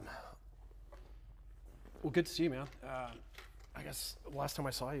Well, good to see you, man. I guess last time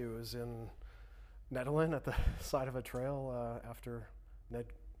I saw you was in Netherlands at the side of a trail after Ned.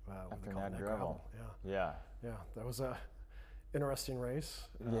 After Ned Gravel. Yeah. That was a interesting race.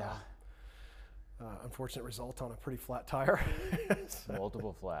 Yeah. Unfortunate result on a pretty flat tire.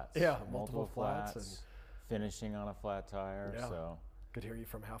 Multiple flats. Yeah, multiple flats and finishing on a flat tire. Yeah. So could hear you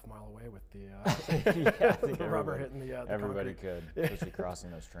from half a mile away with the, yeah, I think the rubber hitting the everybody concrete. could, especially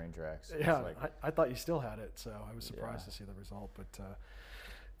crossing those train tracks. Yeah, It's like, I thought you still had it, so I was surprised to see the result, but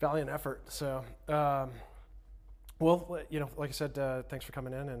valiant effort. So, well, like I said, thanks for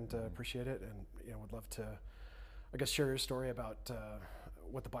coming in and appreciate it, and would love to, I guess, share your story about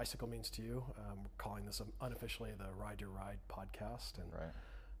what the bicycle means to you. We're calling this unofficially the Ride Your Ride podcast, and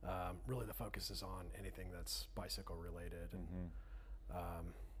right. really the focus is on anything that's bicycle related. And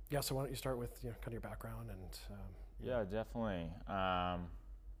Mm-hmm. so why don't you start with kind of your background and Yeah, definitely.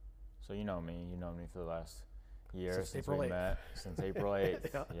 So you know me for the last year since April we 8th. met, since April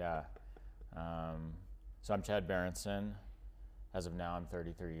 8th. Yeah. So I'm Chad Barentsen. As of now, I'm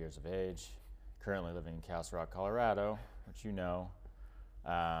 33 years of age. Currently living in Castle Rock, Colorado, which you know.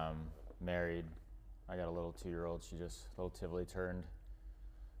 Married. I got a little 2-year-old. She just, little Tivoli, turned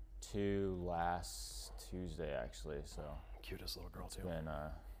 2 last Tuesday, actually. So cutest little girl too.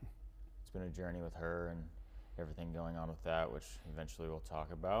 It's been a journey with her and everything going on with that, which eventually we'll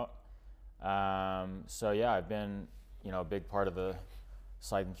talk about. So yeah, I've been, a big part of the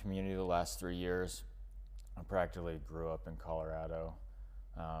cycling community the last 3 years. I practically grew up in Colorado.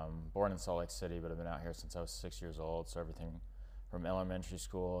 Born in Salt Lake City, but I've been out here since I was 6 years old. So everything from elementary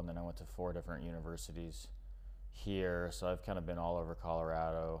school, and then I went to 4 different universities here. So I've kind of been all over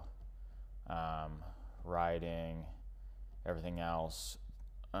Colorado, riding, everything else.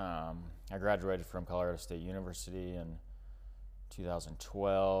 I graduated from Colorado State University in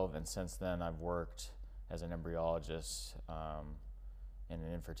 2012, and since then I've worked as an embryologist in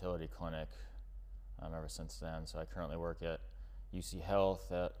an infertility clinic ever since then. So I currently work at UC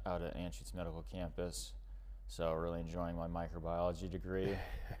Health out at Anschutz Medical Campus. So really enjoying my microbiology degree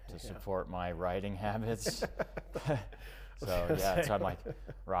to support my riding habits. So yeah, so I'm like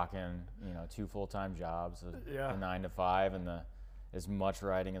rocking, 2 full-time jobs, the 9 to 5, and as much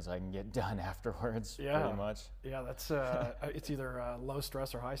riding as I can get done afterwards, pretty much. Yeah, that's it's either low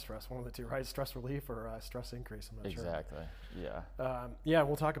stress or high stress, one of the two, right? Stress relief or stress increase. I'm not sure. Exactly. Yeah. Yeah,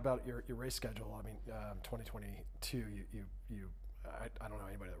 we'll talk about your race schedule. I mean, 2022, I don't know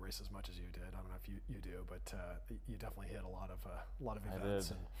anybody that raced as much as you did. I don't know if you do, but you definitely hit a lot of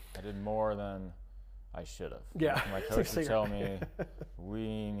events. I did more than I should have. Yeah. My coach would tell me,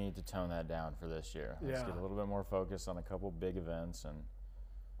 we need to tone that down for this year. Let's get a little bit more focused on a couple big events and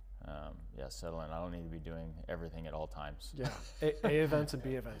settle in. I don't need to be doing everything at all times. Yeah. A events and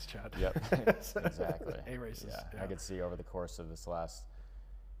B events, Chad. Yep. Exactly. A races. Yeah. I could see over the course of this last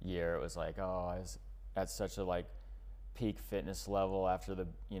year, it was like, I was at such a peak fitness level after the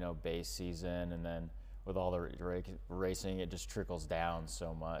base season, and then with all the racing, it just trickles down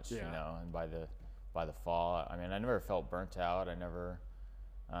so much. And by the fall, I mean, I never felt burnt out. I never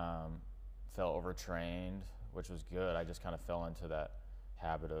felt overtrained, which was good. I just kind of fell into that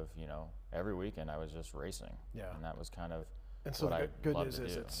habit of, every weekend I was just racing. Yeah. And that was kind of and so what the good news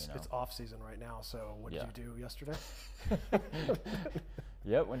is it's off season right now. So what did you do yesterday?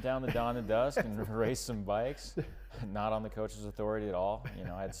 Yep, went down the dawn to dusk and raced some bikes, not on the coach's authority at all.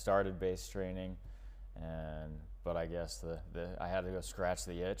 I had started base training, but I guess I had to go scratch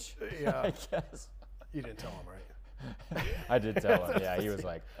the itch. Yeah. I guess. You didn't tell him, right? I did tell him. Yeah, he was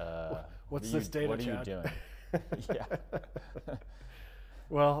like, "What's this data, What are Chad?" you doing?" Yeah.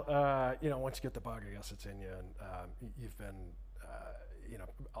 Well, once you get the bug, I guess it's in you, and you've been,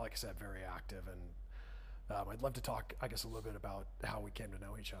 like I said, very active, and I'd love to talk, I guess, a little bit about how we came to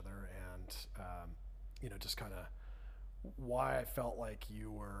know each other, and just kind of why I felt like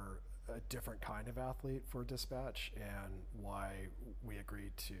you were a different kind of athlete for Dispatch, and why we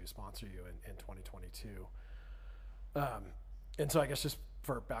agreed to sponsor you in 2022. And so I guess just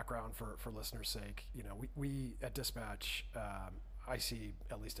for background, for listeners' sake, we at Dispatch, I see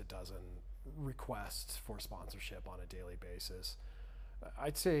at least a dozen requests for sponsorship on a daily basis.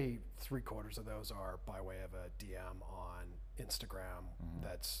 I'd say 3/4 of those are by way of a DM on Instagram.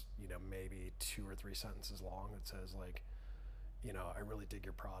 That's, maybe 2 or 3 sentences long that says I really dig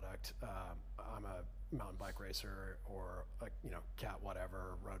your product. I'm a mountain bike racer or cat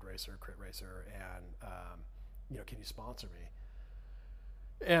whatever, road racer, crit racer, and can you sponsor me?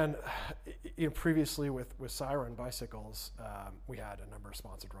 And previously with Siren Bicycles, we had a number of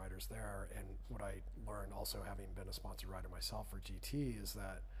sponsored riders there. And what I learned also, having been a sponsored rider myself for GT, is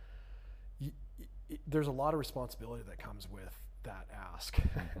that there's a lot of responsibility that comes with that ask.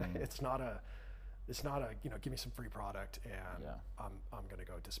 It's not a give me some free product and I'm going to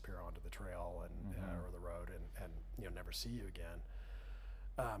go disappear onto the trail and or the road and never see you again.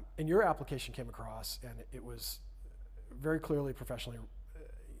 And your application came across, and it was very clearly professionally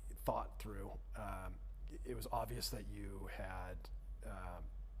thought through. It was obvious that you had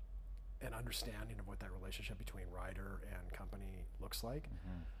an understanding of what that relationship between rider and company looks like.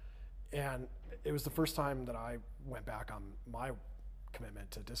 And it was the first time that I went back on my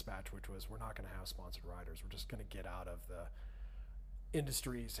commitment to Dispatch, which was, we're not going to have sponsored riders. We're just going to get out of the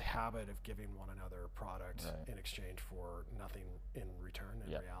industry's habit of giving one another product in exchange for nothing in return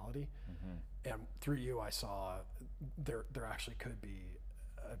in reality. And through you, I saw there actually could be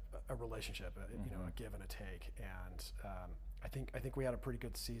a relationship, a give and a take. And I think we had a pretty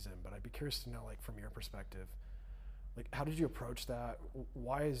good season, but I'd be curious to know, like, from your perspective, like, how did you approach that?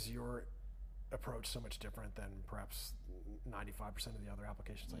 Why is your approach so much different than perhaps 95% of the other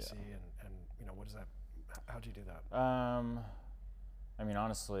applications I see? And what is that? How'd you do that? I mean,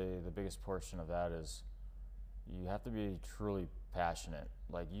 honestly, the biggest portion of that is you have to be truly passionate.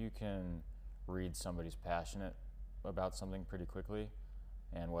 Like, you can read somebody's passionate about something pretty quickly,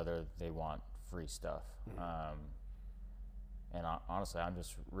 and whether they want free stuff. And honestly, I'm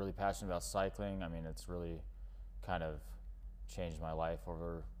just really passionate about cycling. I mean, it's really kind of changed my life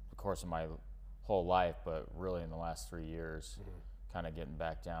over the course of my whole life, but really in the last 3 years, kind of getting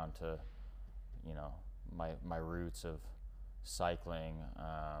back down to, my roots of cycling.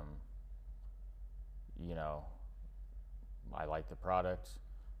 I like the product,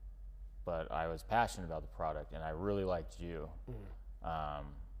 but I was passionate about the product, and I really liked you. I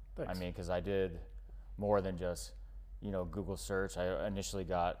mean, because I did more than just, Google search. I initially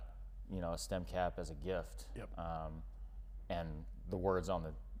got, a stem cap as a gift. And the words on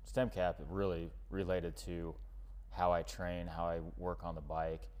the stem cap really related to how I train, how I work on the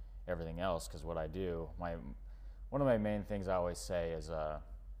bike, everything else. Because what I do, one of my main things I always say is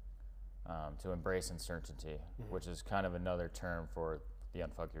to embrace uncertainty, which is kind of another term for the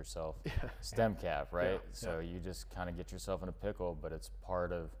unfuck yourself stem cap, right? So you just kind of get yourself in a pickle, but it's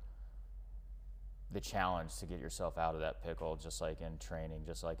part of the challenge to get yourself out of that pickle, just like in training,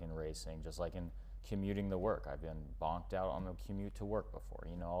 just like in racing, just like in commuting to work. I've been bonked out on the commute to work before,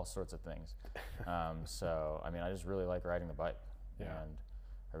 all sorts of things. So, I mean, I just really like riding the bike. And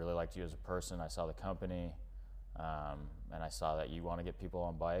I really liked you as a person. I saw the company, and I saw that you want to get people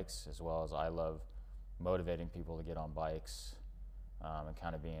on bikes, as well as I love motivating people to get on bikes, and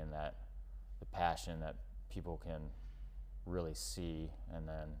kind of being the passion that people can really see, and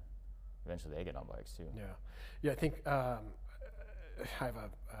then eventually they get on bikes too. I think I have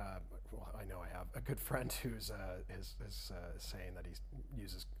I know I have a good friend who's is saying that he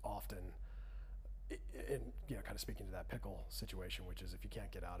uses often in kind of speaking to that pickle situation, which is, if you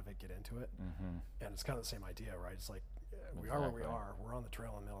can't get out of it, get into it. And it's kind of the same idea, right? It's like, we are where we are. We're on the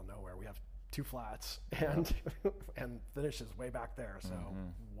trail in the middle of nowhere. We have 2 flats, and and finish is way back there. So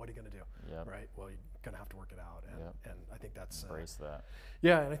what are you going to do? Right? Well, you're going to have to work it out. And I think that's embrace that.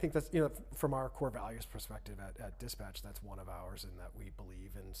 Yeah, and I think that's, from our core values perspective at Dispatch, that's one of ours, in that we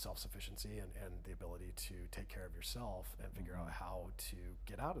believe in self-sufficiency and the ability to take care of yourself and figure out how to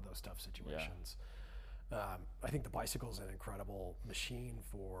get out of those tough situations. I think the bicycle is an incredible machine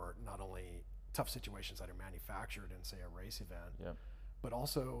for not only tough situations that are manufactured in, say, a race event, but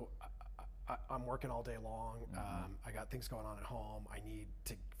also I'm working all day long. I got things going on at home. I need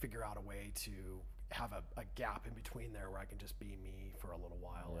to figure out a way to have a gap in between there where I can just be me for a little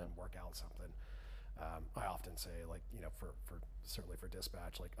while and work out something. I often say, like, for certainly for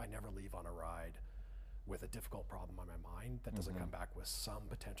Dispatch, like, I never leave on a ride with a difficult problem on my mind that doesn't come back with some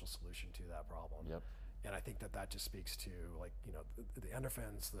potential solution to that problem. And I think that just speaks to, like, the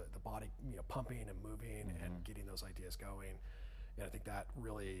endorphins, the body, pumping and moving and getting those ideas going. And I think that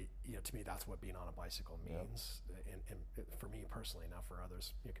really, to me, that's what being on a bicycle means. And for me personally, now for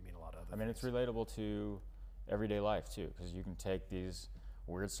others, it can mean a lot of other things. I mean, it's relatable to everyday life too, because you can take these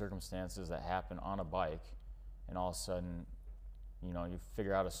weird circumstances that happen on a bike, and all of a sudden, you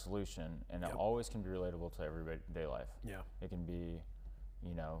figure out a solution, and it always can be relatable to everyday life. It can be,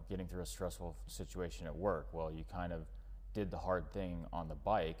 getting through a stressful situation at work. Well, you kind of did the hard thing on the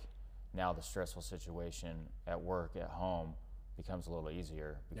bike. Now the stressful situation at work, at home, becomes a little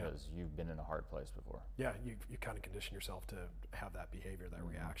easier because you've been in a hard place before. You kind of condition yourself to have that behavior, that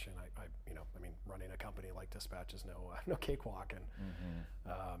reaction. I mean, running a company like Dispatch is no cakewalk, and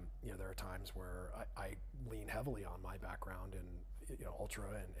there are times where I lean heavily on my background in ultra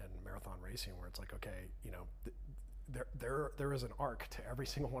and marathon racing, where it's like, okay, there is an arc to every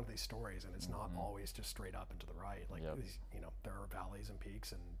single one of these stories, and it's not always just straight up and to the right. Like these, there are valleys and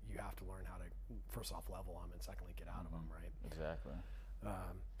peaks, and you have to learn how to first off level them, and secondly get out of them, right? Exactly.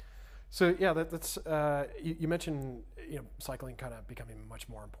 So yeah, that's you mentioned cycling kind of becoming much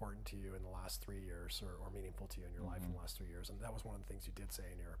more important to you in the last 3 years, or meaningful to you in your life in the last 3 years, and that was one of the things you did say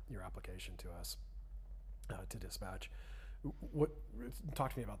in your application to us, to Dispatch.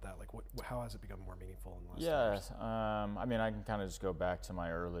 Talk to me about that. Like, how has it become more meaningful in the last 3 years? I mean, I can kind of just go back to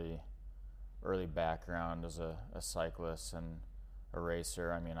my early background as a cyclist and a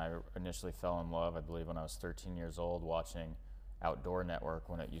racer. I mean, I initially fell in love, I believe, when I was 13 years old, watching Outdoor Network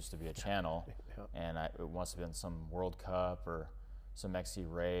when it used to be a channel. And it must have been some World Cup or some XC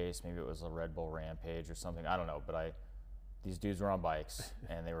race. Maybe it was a Red Bull Rampage or something. I don't know. But these dudes were on bikes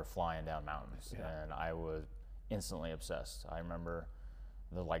and they were flying down mountains, and I was instantly obsessed. I remember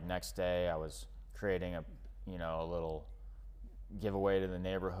the next day I was creating a little giveaway to the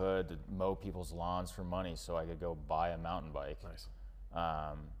neighborhood to mow people's lawns for money so I could go buy a mountain bike. Nice.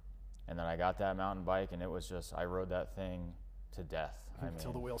 And then I got that mountain bike, and it was just, I rode that thing to death.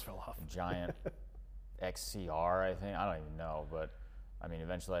 Until the wheels fell off. Giant XCR, I think. I don't even know, but I mean,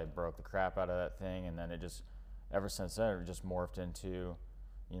 eventually I broke the crap out of that thing, and then it just, ever since then, it just morphed into,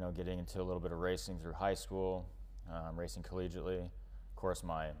 getting into a little bit of racing through high school, racing collegiately. Of course,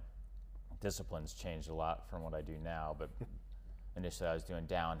 my disciplines changed a lot from what I do now, but initially I was doing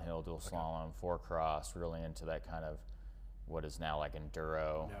downhill, dual slalom, four cross, really into that kind of what is now like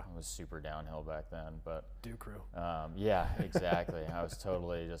enduro. Yeah. It was super downhill back then, but Do crew. yeah, exactly. I was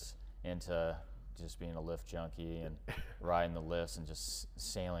totally just into just being a lift junkie and riding the lifts and just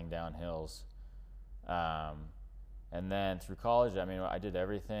sailing down hills. And then through college, I mean, I did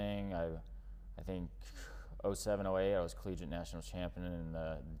everything. I think 07, 08, I was collegiate national champion in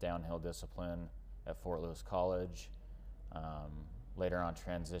the downhill discipline at Fort Lewis College. Later on,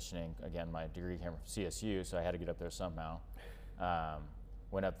 transitioning, again, my degree came from CSU, so I had to get up there somehow.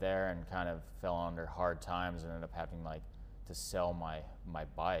 Went up there and kind of fell under hard times and ended up having to sell my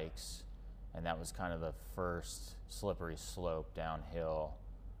bikes, and that was kind of the first slippery slope downhill,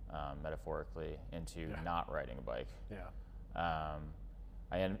 metaphorically, into not riding a bike. Yeah.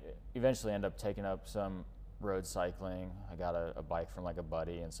 I eventually ended up taking up some road cycling. I got a bike from a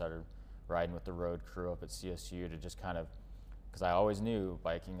buddy and started riding with the road crew up at CSU to just kind of, because I always knew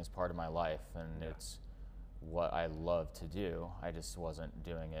biking is part of my life and it's what I love to do. I just wasn't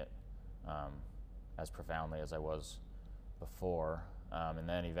doing it as profoundly as I was before. And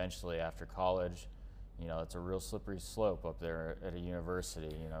then eventually after college, it's a real slippery slope up there at a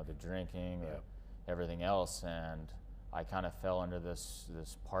university, the drinking, everything else. And I kind of fell under this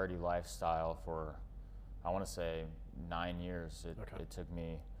party lifestyle for, I want to say, 9 years. It took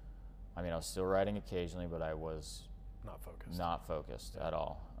me, I mean, I was still riding occasionally, but I was not focused at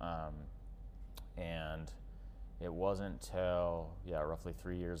all. And it wasn't till, roughly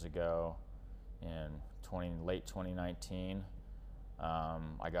 3 years ago in late 2019,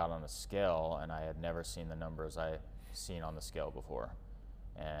 I got on a scale, and I had never seen the numbers I had seen on the scale before.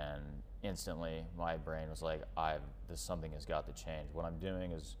 And instantly my brain was like, something has got to change. What I'm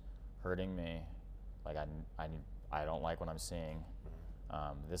doing is hurting me. I don't like what I'm seeing.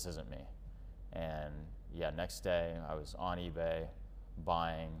 This isn't me. And next day I was on eBay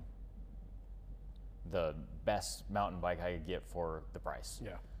buying the best mountain bike I could get for the price.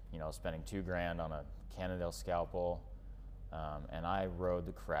 Spending $2,000 on a Cannondale Scalpel, and I rode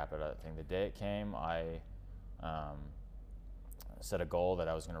the crap out of that thing. The day it came, I set a goal that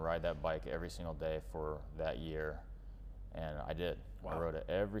I was going to ride that bike every single day for that year, and I did. Wow. I rode it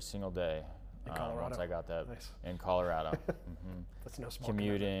every single day. In Colorado? Once I got that. Nice. In Colorado. That's no small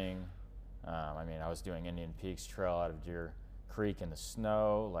commuting. I mean, I was doing Indian Peaks Trail out of Deer Creek in the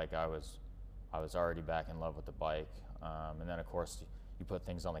snow. I was already back in love with the bike. And then of course you put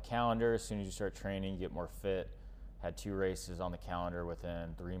things on the calendar. As soon as you start training, you get more fit. Had 2 races on the calendar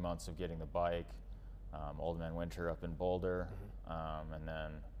within 3 months of getting the bike. Old Man Winter up in Boulder, and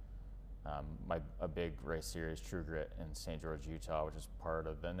then a big race series, True Grit, in St. George, Utah, which is part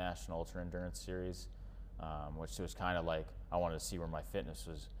of the National Ultra Endurance Series, which was kind of I wanted to see where my fitness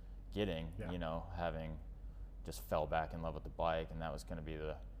was getting, having just fell back in love with the bike, and that was going to be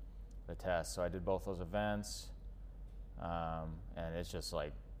the test. So I did both those events, and it's just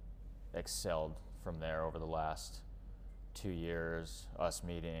excelled from there over the last 2 years, us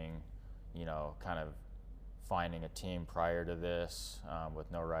meeting, kind of finding a team prior to this,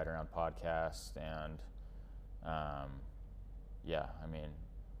 with No Ride Around podcast. And I mean,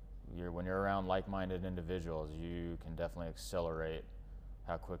 when you're around like-minded individuals, you can definitely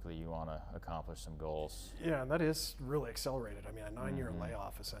how quickly you want to accomplish some goals. Yeah, and that is really accelerated. I mean, a 9-year Mm-hmm.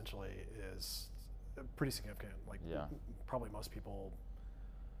 layoff essentially is pretty significant. Like, Yeah. probably most people,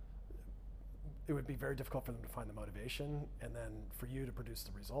 it would be very difficult for them to find the motivation, and then for you to produce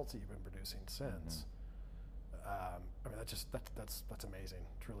the results that you've been producing since. I mean, that's amazing,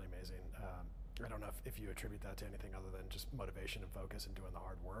 truly amazing. I don't know if you attribute that to anything other than just motivation and focus and doing the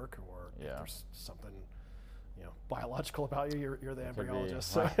hard work, or if there's something, you know, biological about you. You're the embryologist.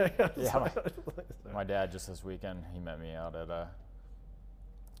 So My dad just this weekend, he met me out at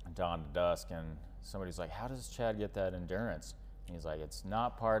dawn to dusk, and somebody's like, "How does Chad get that endurance?" And he's like, "It's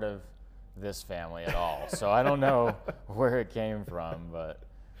not part of this family at all." So I don't know where it came from, but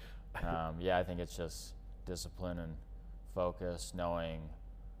yeah, I think it's just discipline and focus, knowing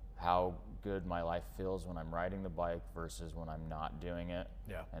how good my life feels when I'm riding the bike versus when I'm not doing it.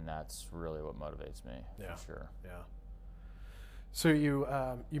 Yeah. And that's really what motivates me, for sure. Yeah. So you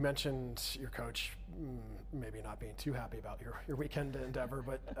mentioned your coach maybe not being too happy about your weekend endeavor,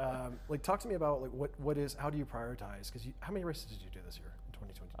 but like, talk to me about like how do you prioritize? Because how many races did you do this year in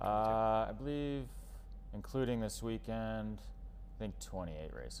 2022? I believe, including this weekend, I think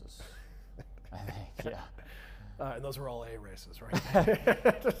 28 races. I think, yeah. And those were all A races, right? I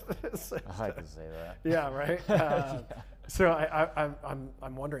like to say that. Yeah, right. So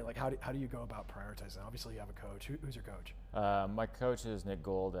I'm wondering, like, how do you go about prioritizing? Obviously, you have a coach. Who's your coach? My coach is Nick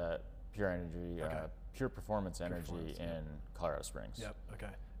Gold at Pure Energy, Pure Performance Energy in Colorado Springs. Yep.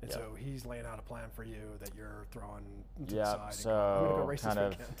 Okay. And so he's laying out a plan for you that you're throwing to the Yeah. side. So I'm gonna go race kind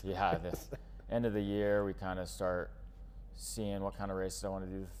this of weekend. this end of the year, we kind of start seeing what kind of races I want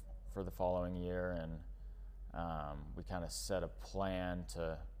to do for the following year, and we kind of set a plan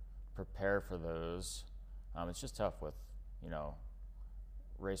to prepare for those. It's just tough with,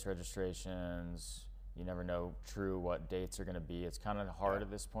 race registrations. You never know what dates are going to be. It's kind of hard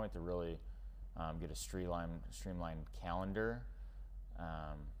at this point to really get a streamlined calendar.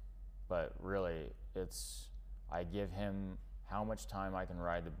 But really, I give him how much time I can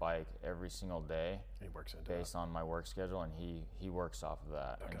ride the bike every single day based on my work schedule, and he works off of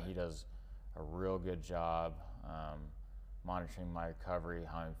that. Okay. And he does a real good job monitoring my recovery,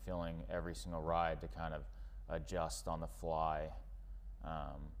 how I'm feeling every single ride, to kind of adjust on the fly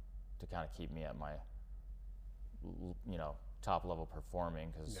to kind of keep me at my top level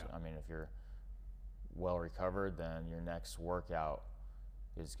performing. Because I mean, if you're well recovered, then your next workout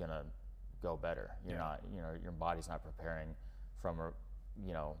is gonna go better. You're not, your body's not preparing from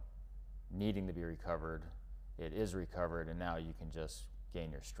needing to be recovered. It is recovered, and now you can just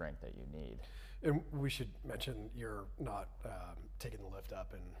gain your strength that you need. And we should mention you're not taking the lift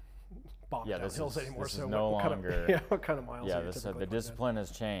up and bombing down hills anymore. This so is no longer. What kind of miles? Yeah, are you typically the putting discipline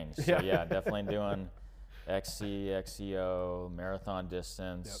has changed. So yeah, definitely doing XC, XCO, marathon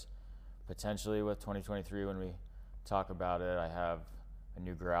distance. Potentially with 2023, when we talk about it, I have a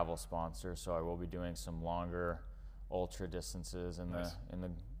new gravel sponsor, so I will be doing some longer ultra distances in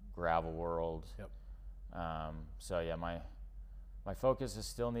the gravel world. So yeah, my focus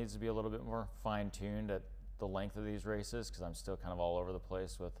still needs to be a little bit more fine-tuned at the length of these races, because I'm still kind of all over the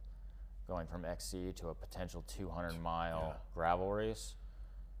place with going from XC to a potential 200-mile gravel race.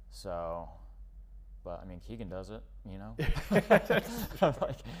 So, but I mean, Keegan does it, I'm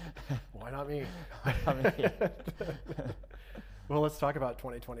like, why not me? I mean, Well, let's talk about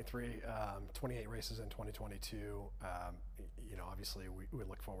 2023. 28 races in 2022. Obviously, we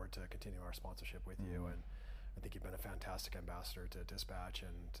look forward to continuing our sponsorship with you, and I think you've been a fantastic ambassador to Dispatch.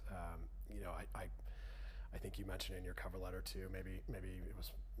 And I think you mentioned in your cover letter too. Maybe it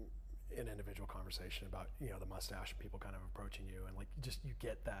was an individual conversation about the mustache and people kind of approaching you, and like you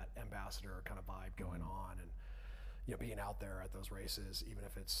get that ambassador kind of vibe going on, and being out there at those races, even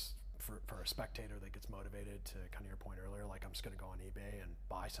if it's for a spectator that gets motivated to kind of your point earlier, like, I'm just going to go on eBay and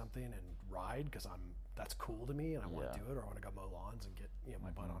buy something and ride because that's cool to me and I want to do it, or I want to go mow lawns and get my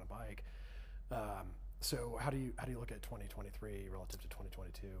butt on a bike. So how do you look at 2023 relative to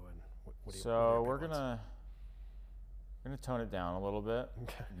 2022, and what do you? So we're gonna tone it down a little bit,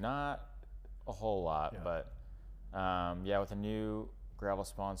 not a whole lot, but with a new gravel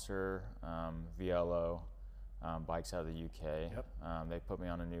sponsor, VLO. Bikes out of the UK. They put me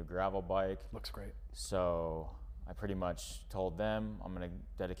on a new gravel bike. Looks great. So I pretty much told them I'm going to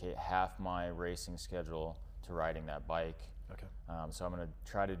dedicate half my racing schedule to riding that bike. Okay. So I'm going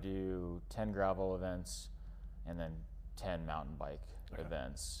to try to do 10 gravel events and then 10 mountain bike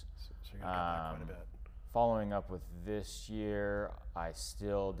events. So you're going to cut back quite a bit. Following up with this year, I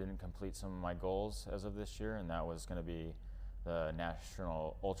still didn't complete some of my goals as of this year, and that was going to be the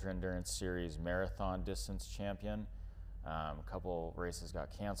National Ultra Endurance Series Marathon Distance Champion. A couple races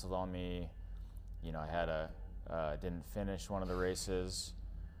got canceled on me. I had didn't finish one of the races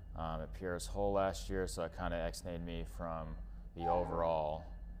at Pierre's Hole last year, so it kind of ex-nayed me from the overall.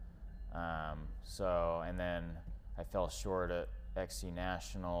 And then I fell short at XC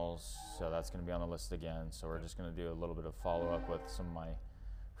Nationals, so that's going to be on the list again. So we're just going to do a little bit of follow-up with some of my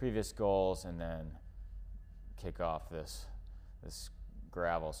previous goals, and then kick off this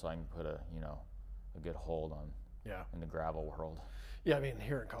gravel, so I can put a good hold on in the gravel world. Yeah, I mean,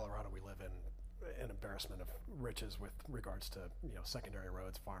 here in Colorado, we live in an embarrassment of riches with regards to secondary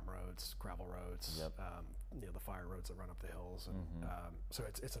roads, farm roads, gravel roads, the fire roads that run up the hills, and so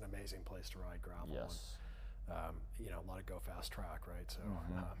it's an amazing place to ride gravel. Yes. And, a lot of go fast track, right? So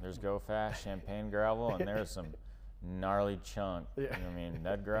there's go fast, Champagne gravel, and there's some gnarly chunk. Yeah. I mean,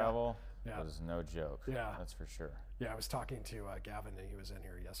 that gravel Yeah. was no joke. Yeah. That's for sure. Yeah, I was talking to Gavin, and he was in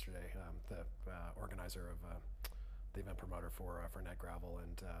here yesterday, the organizer of the event promoter for Net Gravel,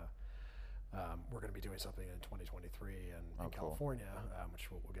 and we're going to be doing something in 2023 in California, which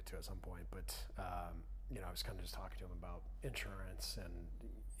we'll get to at some point. But I was kind of just talking to him about insurance and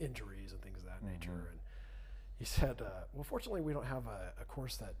injuries and things of that nature, and he said, well, fortunately, we don't have a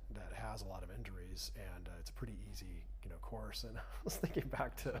course that has a lot of injuries, and it's a pretty easy, course. And I was thinking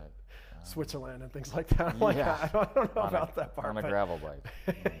back to Switzerland and things like that. I'm like, I don't know about that part. On a gravel bike.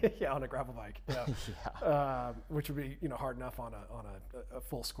 Yeah, on a gravel bike. Which would be, hard enough on a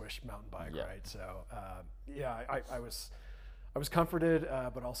full squish mountain bike, right? So, I was comforted,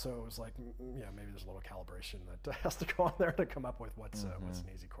 but also it was like, maybe there's a little calibration that has to go on there to come up with what's an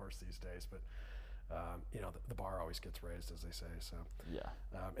easy course these days. But the bar always gets raised, as they say. So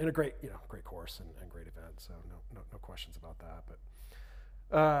and a great course and great event. So no questions about that.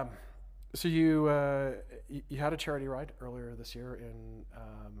 But so you had a charity ride earlier this year in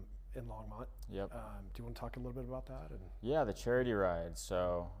Longmont. Yep. Do you want to talk a little bit about that? Yeah, the charity ride.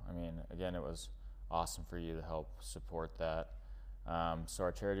 So I mean, again, it was awesome for you to help support that. So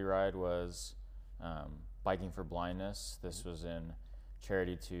our charity ride was Biking for Blindness. This was in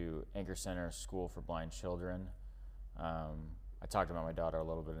charity to Anchor Center School for Blind Children. I talked about my daughter a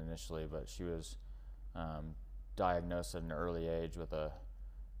little bit initially, but she was diagnosed at an early age with a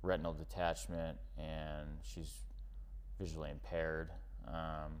retinal detachment, and she's visually impaired.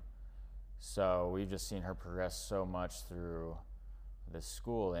 So we've just seen her progress so much through the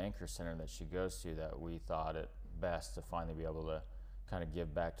school, the Anchor Center that she goes to, that we thought it best to finally be able to kind of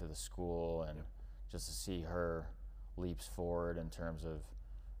give back to the school and just to see her leaps forward in terms of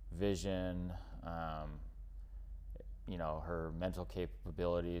vision, her mental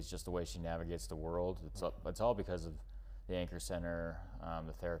capabilities, just the way she navigates the world. It's all because of the Anchor Center,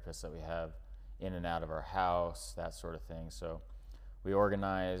 the therapists that we have in and out of our house, that sort of thing. So we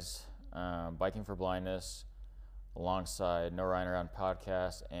organized Biking for Blindness alongside No Riding Around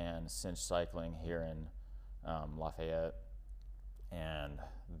podcast and Cinch Cycling here in Lafayette. And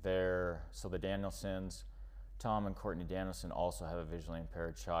so the Danielsons, Tom and Courtney Danielson, also have a visually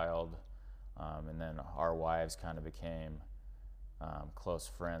impaired child, and then our wives kind of became close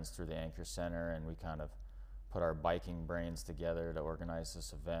friends through the Anchor Center, and we kind of put our biking brains together to organize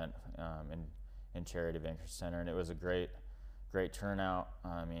this event in charity of Anchor Center, and it was a great turnout.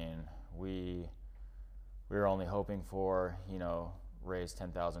 I mean, we were only hoping for raise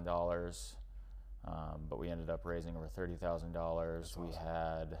 $10,000, but we ended up raising over $30,000. Awesome. We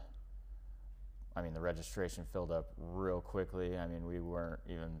had. The registration filled up real quickly. I mean, we weren't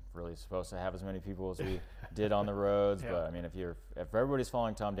even really supposed to have as many people as we did on the roads, but I mean, if everybody's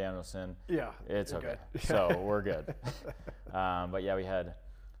following Tom Danielson, it's okay. So we're good. But yeah, we had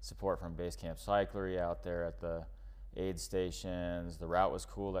support from Base Camp Cyclery out there at the aid stations. The route was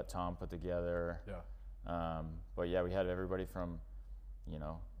cool that Tom put together. But yeah, we had everybody from,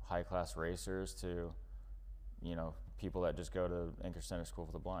 high class racers to, people that just go to Anchor Center School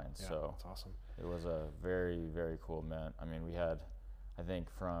for the Blind. So that's awesome. It was a very, very cool event. I mean, we had, I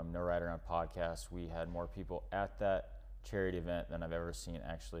think from No Ride Around podcast, we had more people at that charity event than I've ever seen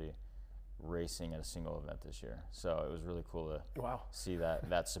actually racing at a single event this year. So it was really cool to see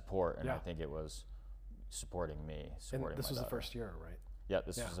that support, and I think it was supporting me. And this was the first year, right? Yeah,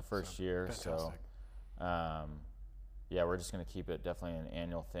 this was the first year. Fantastic. So, we're just going to keep it definitely an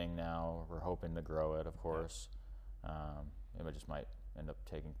annual thing now. We're hoping to grow it, of course. It just might end up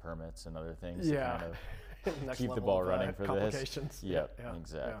taking permits and other things to kind of keep the ball running for this. Yep,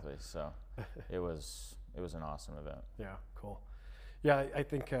 exactly. So it was an awesome event. Yeah, cool. Yeah, I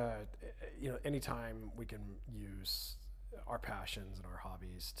think anytime we can use our passions and our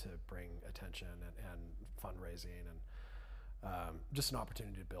hobbies to bring attention and fundraising just an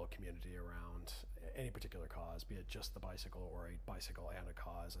opportunity to build community around any particular cause, be it just the bicycle or a bicycle and a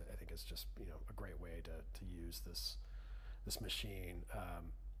cause. I think it's just, a great way to use this machine.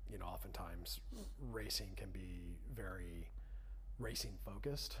 Oftentimes racing can be very racing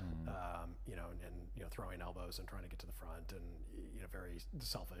focused, and throwing elbows and trying to get to the front, and very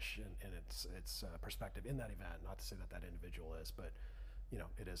selfish in its perspective in that event. Not to say that individual is, but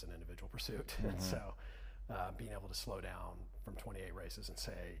it is an individual pursuit. And so being able to slow down from 28 races and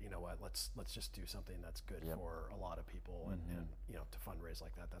say, let's just do something that's good for a lot of people, and to fundraise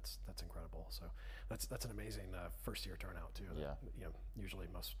like that's incredible. So that's an amazing first year turnout too. Yeah. Usually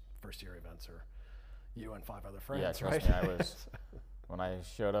most first year events are you and 5 other friends. Yeah, trust right? me, I was when I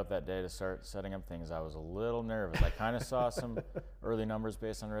showed up that day to start setting up things, I was a little nervous. I kind of saw some early numbers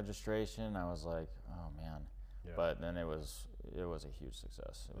based on registration. I was like, oh man. Yeah. But then it was a huge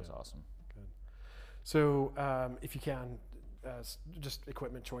success. It was awesome. Good. So if you can, just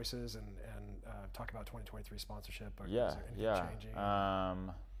equipment choices and talk about 2023 sponsorship. Or is there anything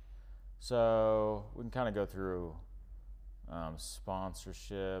changing? So we can kind of go through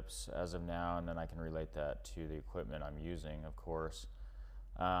sponsorships as of now, and then I can relate that to the equipment I'm using, of course.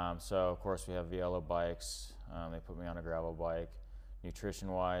 So of course we have Vielo bikes. They put me on a gravel bike.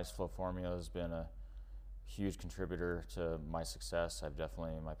 Nutrition-wise, Flow Formula has been a huge contributor to my success.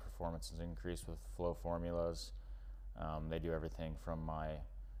 My performance has increased with Flow Formulas. They do everything from my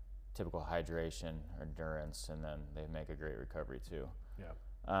typical hydration, endurance, and then they make a great recovery too. Yeah.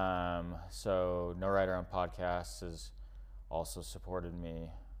 So No Rider on Podcasts has also supported me.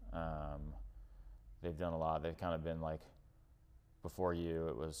 They've done a lot. They've kind of been like, before you,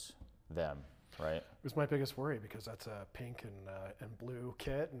 it was them, right? It was my biggest worry because that's a pink and blue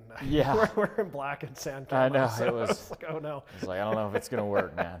kit, and yeah, we're in black and sand. I know, so it was like, oh no. It's like, I don't know if it's gonna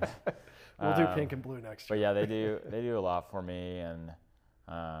work, man. We'll do pink and blue next year. But yeah, they do a lot for me, and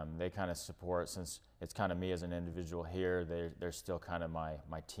they kind of support, since it's kind of me as an individual here. They're still kind of my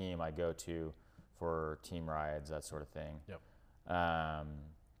team I go to for team rides, that sort of thing. Yep. I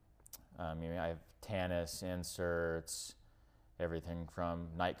have Tannis inserts, everything from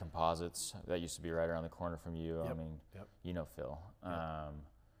Night Composites that used to be right around the corner from you. Yep. Phil. Yep.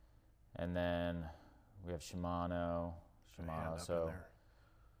 And then we have Shimano. So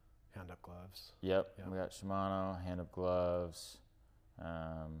hand up gloves. Yep. We got Shimano hand up gloves.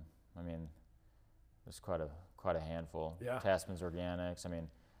 There's quite a handful. Yeah. Tasman's Organics.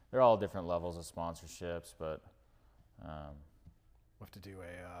 They're all different levels of sponsorships, but we'll have to do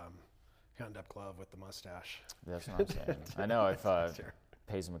a hand up glove with the mustache. That's what I'm saying. I know if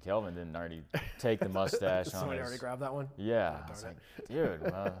Payson McKelvin didn't already take the mustache on somebody already grabbed that one? Yeah. I was like, dude,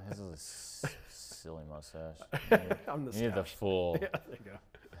 well, this is a silly mustache. I'm the You need the full. Yeah, there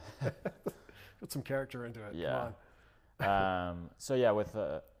you go. Put some character into it. Yeah. Come on. So yeah, with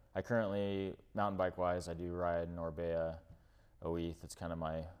I currently, mountain bike wise, I do ride an Orbea Oeth. It's kind of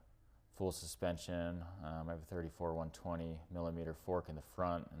my full suspension. I have a 34 120 millimeter fork in the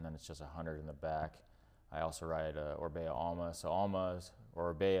front, and then it's just 100 in the back. I also ride Orbea Alma. So Almas,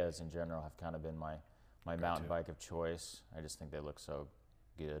 or Orbeas in general, have kind of been my mountain bike of choice. I just think they look so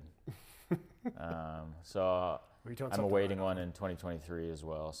good. So I'm awaiting one in 2023 as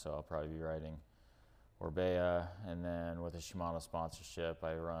well, so I'll probably be riding Orbea. And then with a Shimano sponsorship,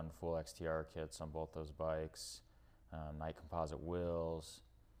 I run full XTR kits on both those bikes, Night Composite wheels.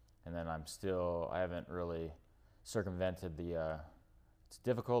 And then I haven't really circumvented it's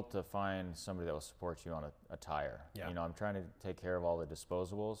difficult to find somebody that will support you on a tire. Yeah. I'm trying to take care of all the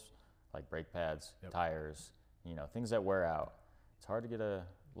disposables, like brake pads, tires, things that wear out. It's hard to get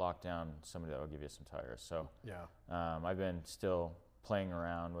lock down somebody that will give you some tires. So I've been still playing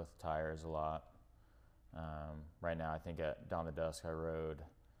around with tires a lot. Right now, I think at Dawn to Dusk, I rode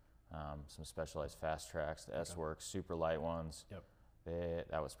some Specialized Fast Tracks, the S-Works, super light ones. Yep.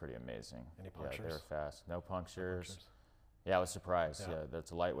 That was pretty amazing. Any punctures? Yeah, they were fast. No punctures. Yeah, I was surprised. Yeah,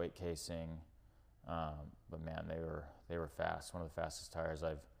 that's a lightweight casing, but man, they were fast. One of the fastest tires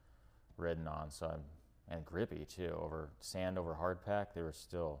I've ridden on. And grippy too. Over sand, over hard pack, they were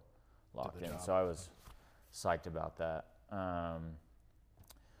still locked in. Job. So I was psyched about that.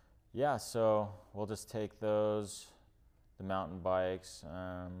 So we'll just take those, the mountain bikes,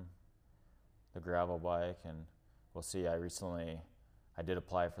 the gravel bike, and we'll see. I did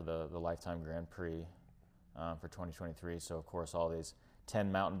apply for the Lifetime Grand Prix for 2023. So of course, all these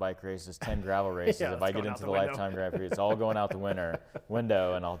 10 mountain bike races, 10 gravel races. If I get into the Lifetime Grand Prix, it's all going out the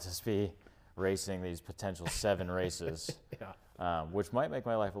window, and I'll just be racing these potential 7 races, which might make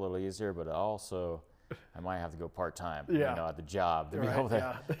my life a little easier, but also I might have to go part-time, at the job to be able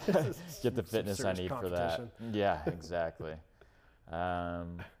to get the fitness I need for that. Yeah, exactly.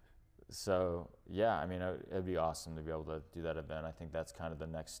 So yeah, I mean, it'd be awesome to be able to do that event. I think that's kind of the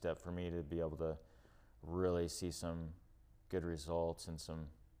next step for me, to be able to really see some good results in some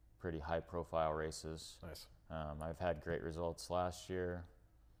pretty high-profile races. Nice. I've had great results last year,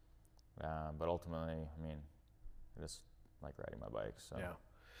 but ultimately, I mean, I just like riding my bike. So yeah.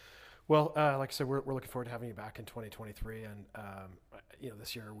 Well, like I said, we're looking forward to having you back in 2023, and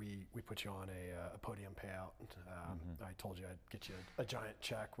this year we put you on a podium payout. I told you I'd get you a giant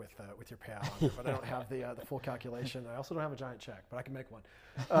check with your payout on it, but I don't have the full calculation. I also don't have a giant check, but I can make one.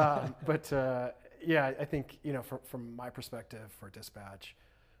 Yeah, I think from my perspective for Dispatch,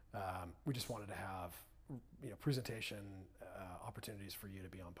 we just wanted to have presentation opportunities for you to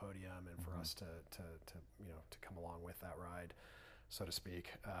be on Podium, and for us to come along with that ride, so to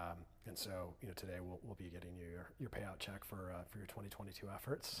speak. And so, today we'll be getting you your payout check for your 2022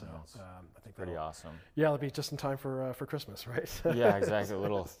 efforts. So I think pretty awesome. Yeah, it'll be just in time for Christmas, right? Yeah, exactly. A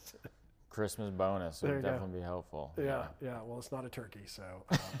little Christmas bonus would definitely be helpful. Yeah. Well, it's not a turkey, so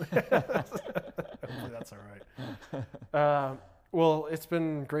hopefully that's all right. Well, it's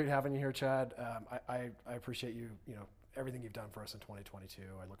been great having you here, Chad. I appreciate you, everything you've done for us in 2022.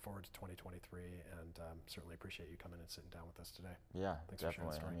 I look forward to 2023, and certainly appreciate you coming and sitting down with us today. Yeah, Thanks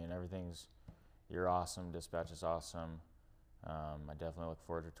definitely. For sharing the I mean, you're awesome. Dispatch is awesome. I definitely look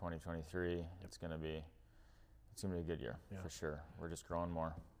forward to 2023. Yep. It's gonna be a good year for sure. We're just growing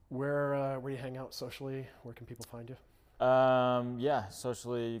more. Where do you hang out socially? Where can people find you? Yeah,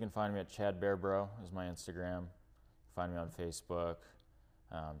 socially you can find me at Chad Bearbro is my Instagram. Find me on Facebook,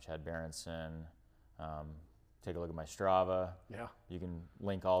 Chad Barentsen. Take a look at my Strava. Yeah. You can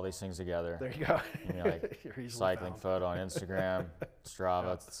link all these things together. There you go. You're cycling photo on Instagram,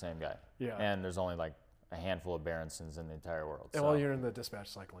 Strava, it's the same guy. Yeah. And there's only like a handful of Barentsens in the entire world. And well, you're in the Dispatch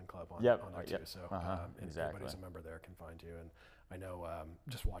Cycling Club on there too. So exactly. Anybody who's a member there can find you. And I know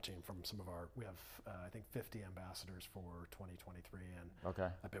just watching from some of we have I think 50 ambassadors for 2023, and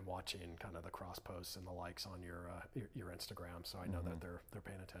I've been watching kind of the cross posts and the likes on your Instagram, so I know that they're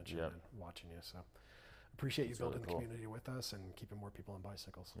paying attention and watching you. So appreciate you building the community with us and keeping more people on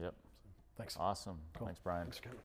bicycles. Yep. So, thanks. Awesome. Cool. Thanks, Brian. Thanks for coming.